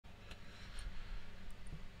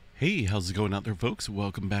Hey, how's it going out there, folks?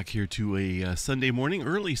 Welcome back here to a Sunday morning,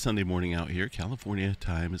 early Sunday morning out here. California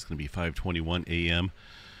time is going to be 5:21 a.m.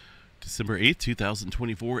 December 8th,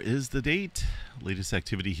 2024 is the date. Latest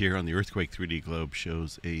activity here on the Earthquake 3D globe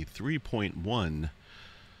shows a 3.1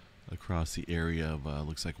 across the area of,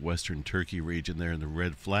 looks like Western Turkey region there in the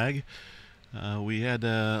red flag. We had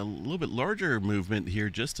a little bit larger movement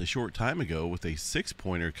here just a short time ago with a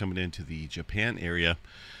 6-pointer coming into the Japan area.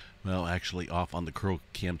 Well, actually off on the Kuril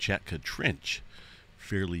Trench.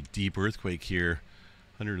 Fairly deep earthquake here,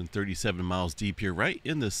 137 miles deep here, right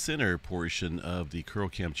in the center portion of the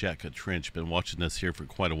Kuril Trench. Been watching this here for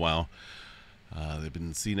quite a while. They've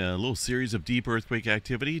been seeing a little series of deep earthquake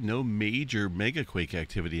activity. No major megaquake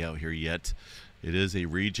activity out here yet. It is a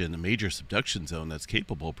region, a major subduction zone that's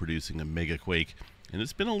capable of producing a megaquake. And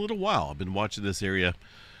it's been a little while. I've been watching this area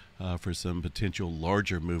for some potential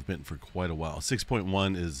larger movement for quite a while.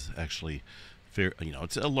 6.1 is actually fair,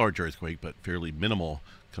 it's a large earthquake, but fairly minimal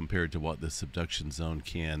compared to what the subduction zone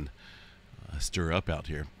can stir up out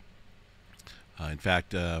here. In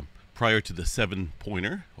fact, prior to the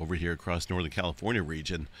 7-pointer over here across Northern California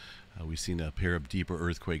region, we've seen a pair of deeper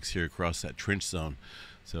earthquakes here across that trench zone.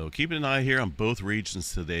 So keeping an eye here on both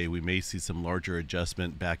regions today. We may see some larger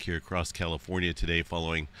adjustment back here across California today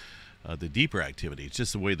following the deeper activity. It's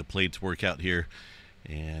just the way the plates work out here.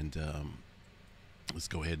 And let's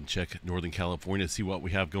go ahead and check Northern California, see what we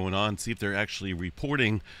have going on, see if they're actually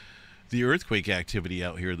reporting the earthquake activity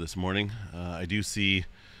out here this morning. I do see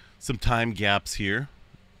some time gaps here,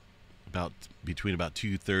 between about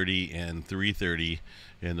 2:30 and 3:30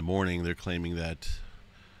 in the morning. They're claiming that,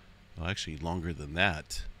 well, actually longer than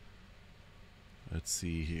that. Let's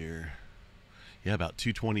see here. Yeah, about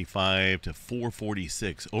 2:25 to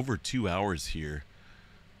 4:46, over 2 hours here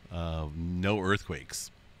of no earthquakes.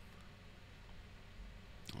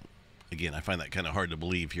 Again, I find that kind of hard to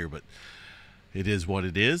believe here, but it is what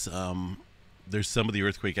it is. There's some of the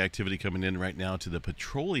earthquake activity coming in right now to the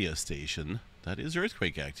Petrolia station. That is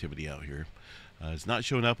earthquake activity out here. It's not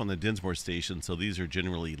showing up on the Dinsmore station, so these are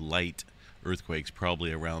generally light earthquakes,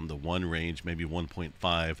 probably around the 1 range, maybe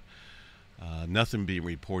 1.5. Nothing being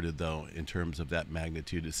reported, though, in terms of that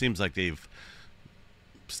magnitude. It seems like they've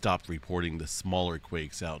stopped reporting the smaller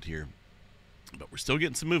quakes out here. But we're still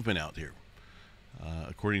getting some movement out here.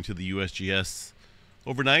 According to the USGS,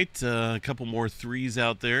 overnight, a couple more 3s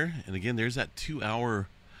out there. And again, there's that 2-hour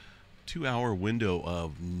window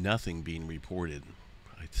of nothing being reported.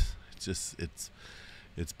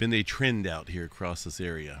 It's been a trend out here across this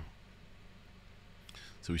area.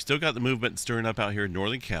 So we still got the movement stirring up out here in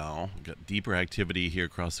Northern Cal. We've got deeper activity here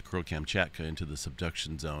across the Kuril into the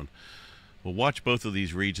subduction zone. We'll watch both of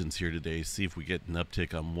these regions here today, see if we get an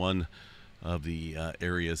uptick on one of the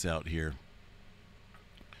areas out here.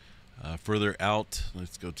 Further out,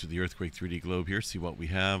 let's go to the Earthquake 3D globe here, see what we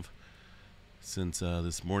have. Since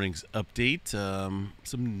this morning's update,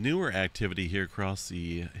 some newer activity here across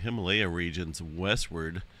the Himalaya regions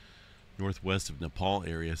westward, northwest of Nepal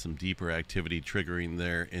area. Some deeper activity triggering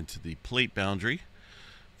there into the plate boundary.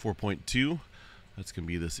 4.2, that's going to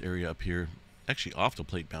be this area up here, actually off the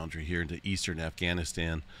plate boundary here into eastern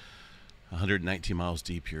Afghanistan. 119 miles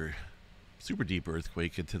deep here. Super deep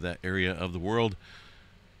earthquake into that area of the world.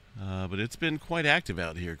 But it's been quite active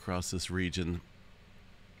out here across this region.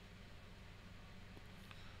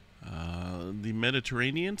 The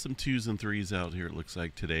Mediterranean, some 2s and 3s out here, it looks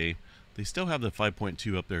like today. They still have the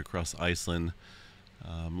 5.2 up there across Iceland.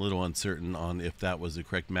 I'm a little uncertain on if that was the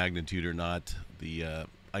correct magnitude or not. The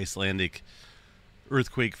Icelandic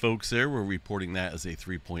earthquake folks there were reporting that as a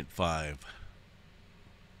 3.5.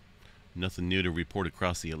 Nothing new to report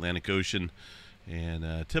across the Atlantic Ocean.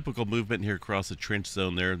 And typical movement here across the trench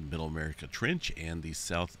zone there, the Middle America Trench and the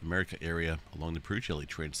South America area along the Peru Chile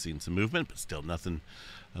Trench. Seeing some movement, but still nothing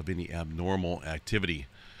of any abnormal activity.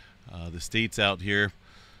 The states out here,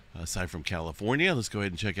 aside from California, let's go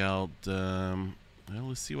ahead and check out,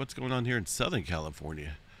 let's see what's going on here in Southern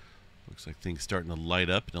California. Looks like things starting to light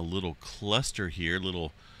up in a little cluster here,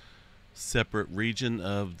 little separate region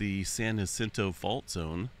of the San Jacinto fault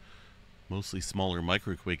zone. Mostly smaller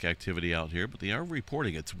microquake activity out here, but they are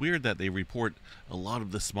reporting. It's weird that they report a lot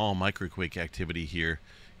of the small microquake activity here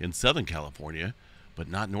in Southern California, but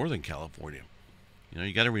not Northern California.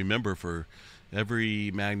 You got to remember, for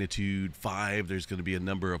every magnitude 5, there's going to be a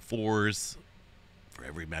number of 4s. For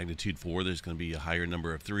every magnitude 4, there's going to be a higher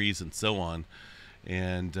number of 3s, and so on.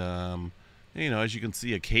 And, as you can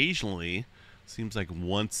see, occasionally, seems like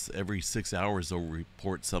once every 6 hours, they'll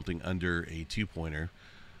report something under a 2-pointer.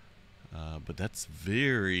 But that's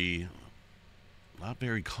not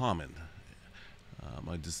very common.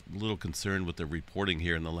 I'm just a little concerned with the reporting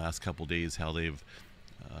here in the last couple days, how they've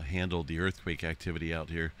handled the earthquake activity out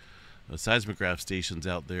here. The seismograph stations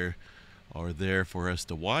out there are there for us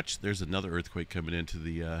to watch. There's another earthquake coming into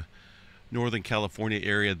the Northern California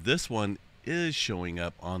area. This one is showing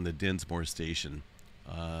up on the Dinsmore station.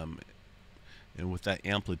 And with that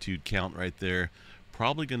amplitude count right there,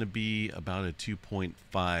 probably going to be about a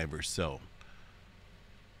 2.5 or so.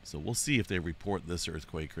 So we'll see if they report this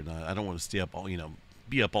earthquake or not. I don't want to stay up all,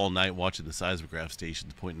 be up all night watching the seismograph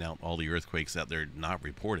stations pointing out all the earthquakes that they're not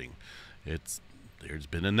reporting. There's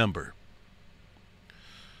been a number.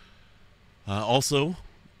 Also,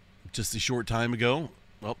 just a short time ago,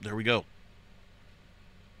 well, there we go.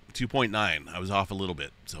 2.9. I was off a little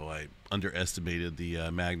bit, so I underestimated the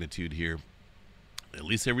magnitude here. At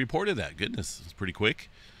least they reported that. Goodness, it's pretty quick.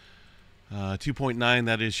 2.9,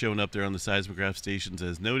 that is showing up there on the seismograph stations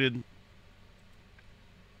as noted.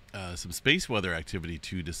 Some space weather activity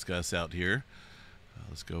to discuss out here.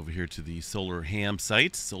 Let's go over here to the Solar Ham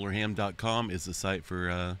site. SolarHam.com is the site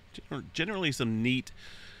for generally some neat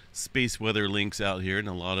space weather links out here, and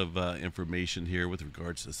a lot of information here with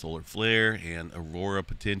regards to solar flare and aurora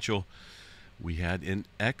potential. We had an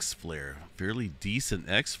X flare, fairly decent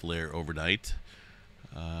X flare overnight.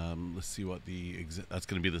 Let's see what that's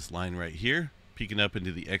going to be, this line right here, peeking up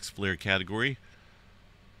into the X flare category.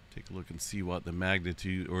 Take a look and see what the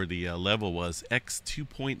magnitude or the level was. X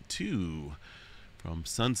 2.2 from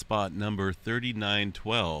sunspot number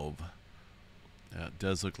 3912. It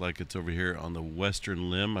does look like it's over here on the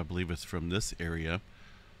western limb. I believe it's from this area.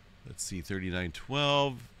 Let's see,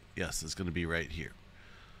 3912. Yes, it's going to be right here.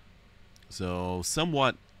 So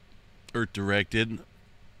somewhat Earth directed.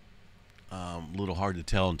 A little hard to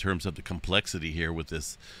tell in terms of the complexity here with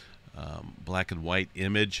this black and white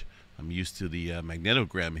image. I'm used to the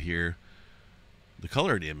magnetogram here, the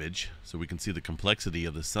colored image, so we can see the complexity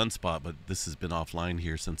of the sunspot, but this has been offline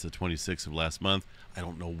here since the 26th of last month. I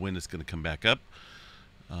don't know when it's going to come back up.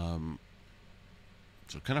 So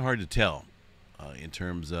kind of hard to tell in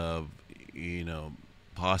terms of,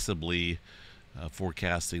 possibly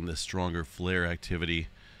forecasting the stronger flare activity.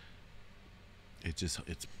 It's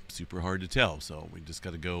super hard to tell, so we just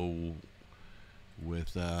got to go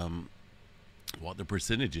with what the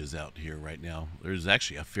percentage is out here right now. There's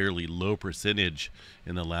actually a fairly low percentage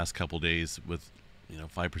in the last couple days with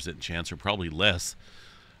 5% chance or probably less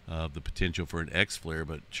of the potential for an X flare,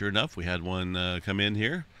 but sure enough we had one come in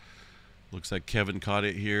here. Looks like Kevin caught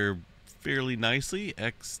it here fairly nicely.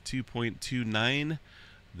 X 2.29.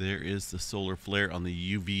 There is the solar flare on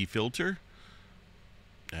the UV filter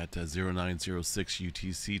at 0906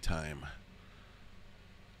 UTC time.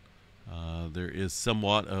 There is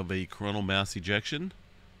somewhat of a coronal mass ejection.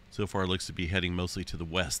 So far it looks to be heading mostly to the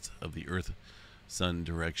west of the Earth-Sun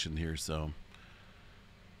direction here, so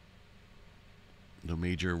no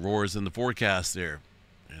major roars in the forecast there.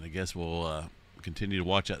 And I guess we'll continue to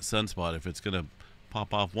watch that sunspot. If it's going to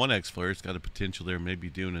pop off one X flare, it's got a potential there, maybe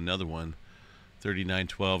doing another one.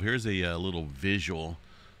 3912. Here's a little visual,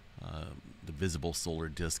 the visible solar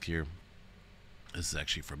disk here. This is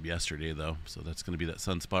actually from yesterday, though, so that's going to be that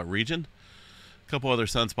sunspot region. A couple other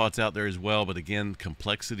sunspots out there as well, but again,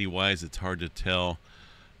 complexity-wise, it's hard to tell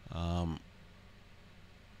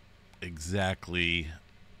exactly,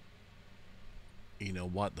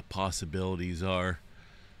 what the possibilities are.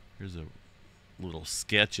 Here's a little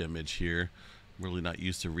sketch image here. I'm really not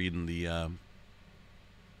used to reading the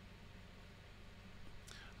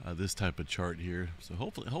this type of chart here, so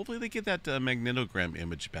hopefully they get that magnetogram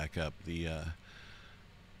image back up.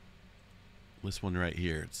 This one right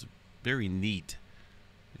here, it's very neat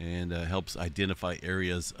and helps identify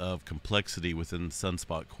areas of complexity within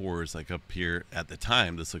sunspot cores. Like up here at the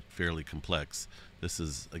time, this looked fairly complex. This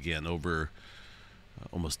is again over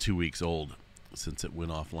almost 2 weeks old since it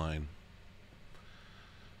went offline.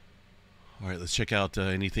 All right, let's check out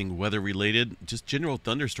anything weather related. Just general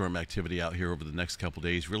thunderstorm activity out here over the next couple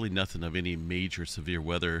days. Really nothing of any major severe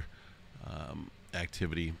weather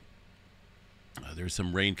activity. There's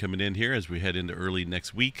some rain coming in here as we head into early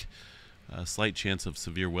next week. Slight chance of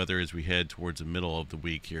severe weather as we head towards the middle of the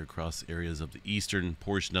week here across areas of the eastern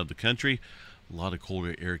portion of the country. A lot of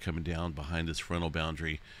colder air coming down behind this frontal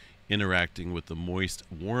boundary, interacting with the moist,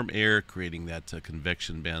 warm air, creating that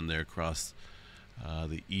convection band there across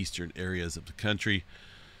the eastern areas of the country.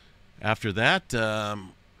 After that,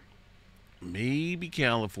 maybe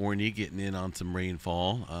California getting in on some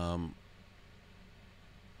rainfall.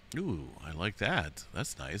 Ooh, I like that.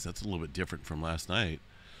 That's nice. That's a little bit different from last night.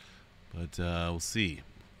 But we'll see.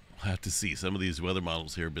 We'll have to see. Some of these weather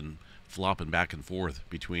models here have been flopping back and forth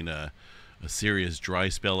between a serious dry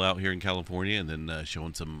spell out here in California, and then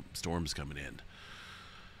showing some storms coming in.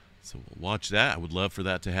 So we'll watch that. I would love for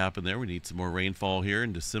that to happen there. We need some more rainfall here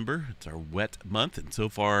in December. It's our wet month, and so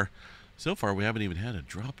far we haven't even had a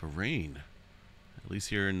drop of rain. At least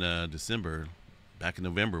here in December. Back in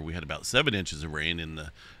November, we had about 7 inches of rain in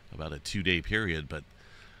about a 2-day period, but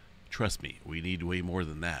trust me, we need way more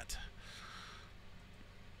than that.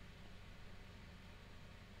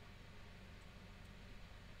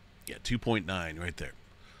 Yeah, 2.9 right there.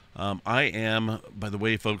 I am, by the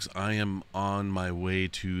way, folks, I am on my way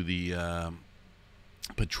to the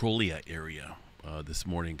Petrolia area this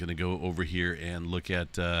morning. Going to go over here and look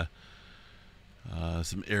at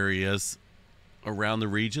some areas around the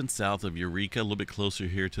region south of Eureka, a little bit closer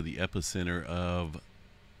here to the epicenter of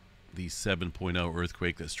the 7.0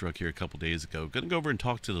 earthquake that struck here a couple days ago. Going to go over and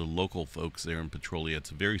talk to the local folks there in Petrolia. It's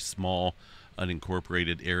a very small,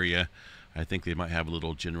 unincorporated area. I think they might have a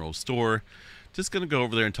little general store. Just going to go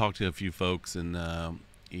over there and talk to a few folks and,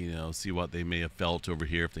 see what they may have felt over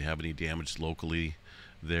here, if they have any damage locally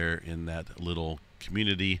there in that little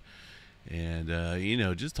community. And,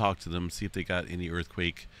 just talk to them, see if they got any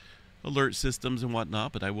earthquake alert systems and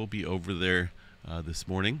whatnot. But I will be over there this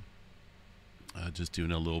morning, just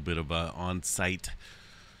doing a little bit of on-site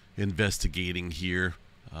investigating here.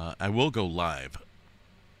 I will go live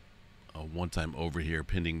one time over here,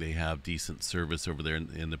 pending they have decent service over there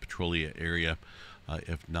in the Petrolia area.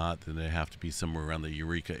 If not, then they have to be somewhere around the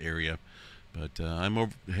Eureka area. But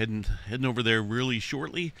I'm heading over there really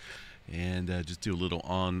shortly, and just do a little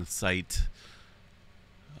on-site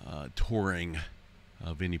touring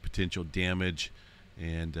of any potential damage,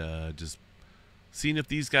 and just seeing if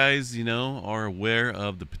these guys, are aware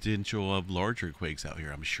of the potential of larger quakes out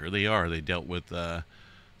here. I'm sure they are. They dealt with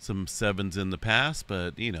some 7s in the past,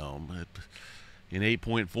 but an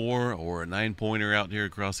 8.4 or a 9-pointer out here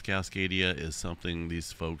across Cascadia is something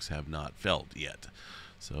these folks have not felt yet.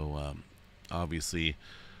 So obviously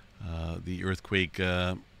the earthquake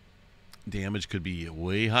damage could be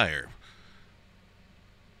way higher.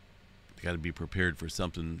 You got to be prepared for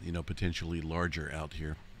something potentially larger out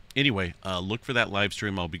here. Anyway, look for that live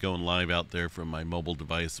stream. I'll be going live out there from my mobile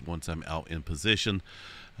device once I'm out in position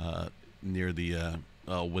near the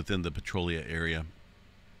within the Petrolia area.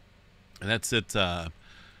 And that's it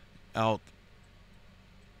out,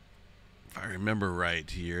 if I remember right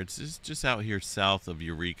here, it's just out here south of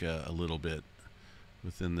Eureka a little bit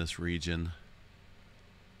within this region.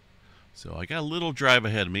 So I got a little drive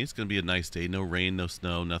ahead of me. It's going to be a nice day. No rain, no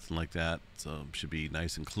snow, nothing like that. So it should be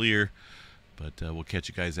nice and clear. But we'll catch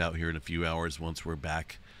you guys out here in a few hours once we're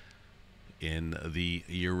back in the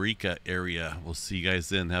Eureka area. We'll see you guys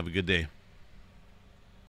then. Have a good day.